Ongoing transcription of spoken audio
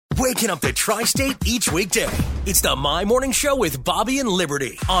waking up the tri-state each weekday. It's the My Morning Show with Bobby and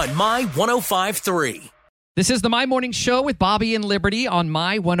Liberty on My 105.3. This is the My Morning Show with Bobby and Liberty on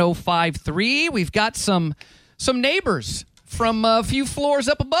My 105.3. We've got some neighbors from a few floors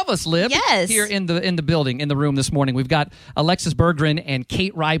up above us, Lib. Yes. Here in the building, in the room this morning. We've got Alexis Berggren and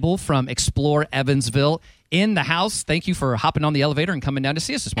Kate Reibel from Explore Evansville in the house. Thank you for hopping on the elevator and coming down to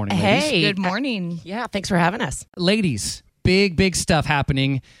see us this morning, ladies. Hey. Good morning. Yeah, thanks for having us. Ladies, big stuff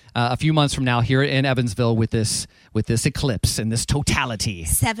happening a few months from now here in Evansville with this eclipse and this totality.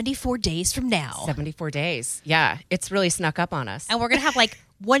 74 days from now. 74 days. Yeah, it's really snuck up on us. And we're going to have like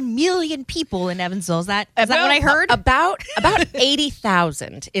 1 million people in Evansville. Is that what I heard? About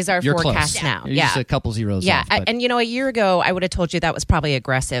 80,000 is our You're forecast close. now. You're Yeah. just a couple zeros Yeah, off. But and a year ago, I would have told you that was probably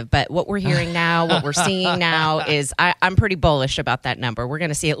aggressive. But what we're hearing now, what we're seeing now is I'm pretty bullish about that number. We're going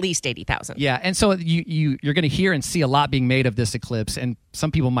to see at least 80,000. yeah, and so you're going to hear and see a lot being made of this eclipse, and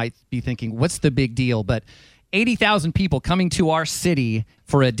some people might be thinking, what's the big deal? But 80,000 people coming to our city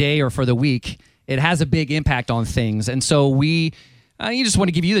for a day or for the week, it has a big impact on things. And so you just want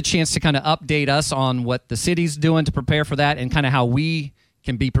to give you the chance to kind of update us on what the city's doing to prepare for that and kind of how we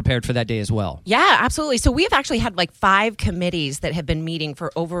can be prepared for that day as well. Yeah, absolutely. So we've actually had like 5 committees that have been meeting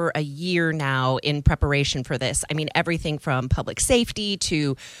for over a year now in preparation for this. I mean, everything from public safety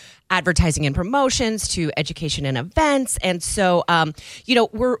to advertising and promotions to education and events. And so,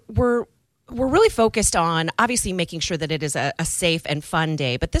 we're really focused on obviously making sure that it is a safe and fun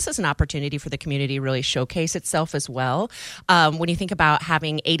day, but this is an opportunity for the community to really showcase itself as well. When you think about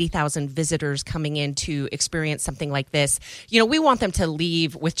having 80,000 visitors coming in to experience something like this, we want them to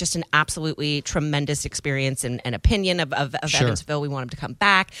leave with just an absolutely tremendous experience and opinion of Sure. Evansville. We want them to come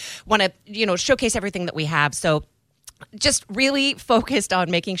back, want to, showcase everything that we have. So just really focused on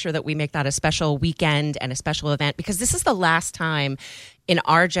making sure that we make that a special weekend and a special event, because this is the last time in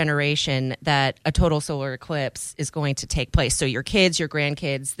our generation that a total solar eclipse is going to take place. So your kids, your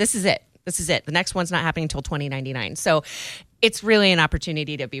grandkids, this is it. The next one's not happening until 2099. So it's really an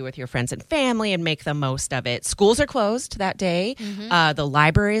opportunity to be with your friends and family and make the most of it. Schools are closed that day. Mm-hmm. The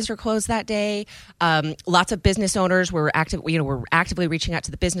libraries are closed that day. Lots of business owners, we're actively reaching out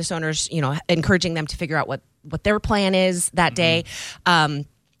to the business owners, encouraging them to figure out what their plan is that day.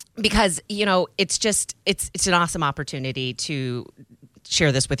 Because, it's an awesome opportunity to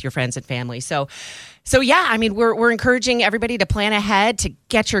share this with your friends and family. So yeah, I mean, we're encouraging everybody to plan ahead, to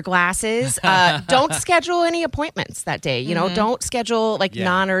get your glasses. Don't schedule any appointments that day. Don't schedule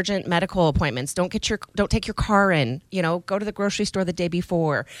non-urgent medical appointments. Don't take your car in. Go to the grocery store the day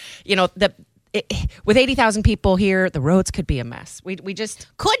before. With 80,000 people here, the roads could be a mess. We just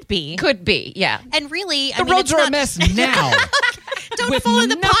Could be. Yeah. And really, The roads are a mess now. Don't with fall in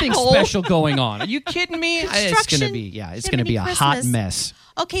the nothing pothole. special going on. Are you kidding me? It's going to Construction, be, it's going to be a hot Christmas. mess.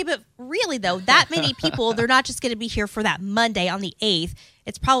 Okay, but really, though, that many people, they're not just going to be here for that Monday on the 8th.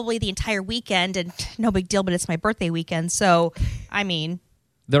 It's probably the entire weekend, and no big deal, but it's my birthday weekend. So, I mean...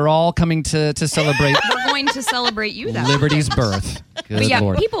 They're all coming to celebrate We're going to celebrate you that Liberty's birth. Good But yeah,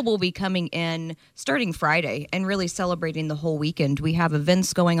 Lord. people will be coming in starting Friday and really celebrating the whole weekend. We have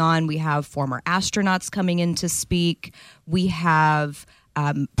events going on. We have former astronauts coming in to speak. We have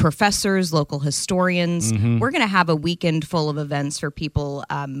professors, local historians. We're going to have a weekend full of events for people,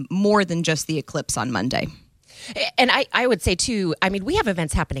 more than just the eclipse on Monday. And I would say, too, I mean, we have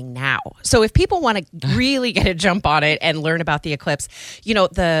events happening now. So if people want to really get a jump on it and learn about the eclipse,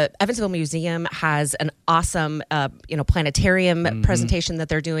 the Evansville Museum has an awesome, planetarium presentation that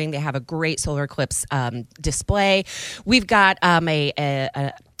they're doing. They have a great solar eclipse display. We've got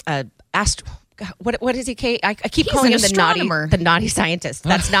what is he, Kate? I keep He's calling an him astronomer. the naughty scientist.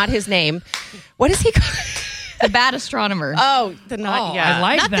 That's not his name. What is he called? The bad astronomer. Oh, the naughty. Yeah. I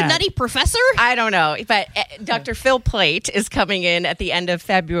like Not that. the nutty professor? I don't know, but Dr. Phil Plate is coming in at the end of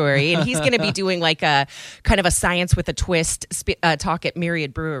February, and he's going to be doing like a kind of a science with a twist talk at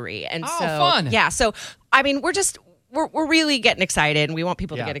Myriad Brewery. And so, fun. Yeah, so I mean, we're really getting excited, and we want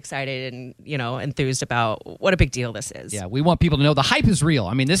people to get excited and enthused about what a big deal this is. Yeah, we want people to know the hype is real.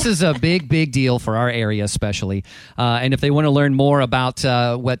 I mean, this is a big deal for our area especially. And if they want to learn more about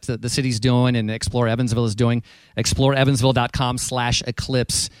what the city's doing and Explore Evansville is doing,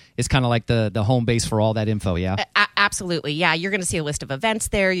 exploreevansville.com/eclipse is kind of like the home base for all that info, yeah? Absolutely. Yeah, you're going to see a list of events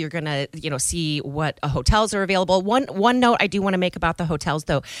there. You're going to, see what hotels are available. One note I do want to make about the hotels,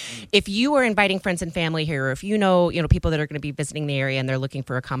 though. If you are inviting friends and family here, or if people that are going to be visiting the area and they're looking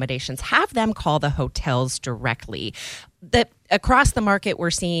for accommodations, have them call the hotels directly. across the market,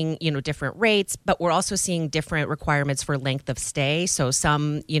 we're seeing, different rates, but we're also seeing different requirements for length of stay. So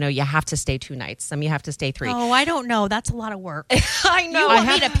some, you have to stay 2 nights. Some you have to stay 3. Oh, I don't know. That's a lot of work. I know. You want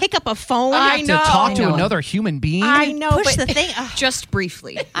me to pick up a phone? I To know. talk to another human being? I know. Push but the thing. Ugh. Just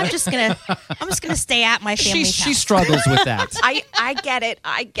briefly. I'm just gonna stay at my family's She house. struggles with that. I get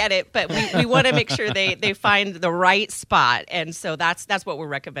it. But we want to make sure they find the right spot. And so that's what we're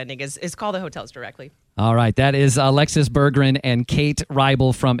recommending is call the hotels directly. All right, that is Alexis Berggren and Kate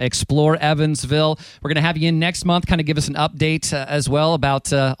Reibel from Explore Evansville. We're going to have you in next month, kind of give us an update as well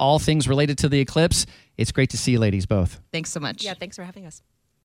about all things related to the eclipse. It's great to see you ladies both. Thanks so much. Yeah, thanks for having us.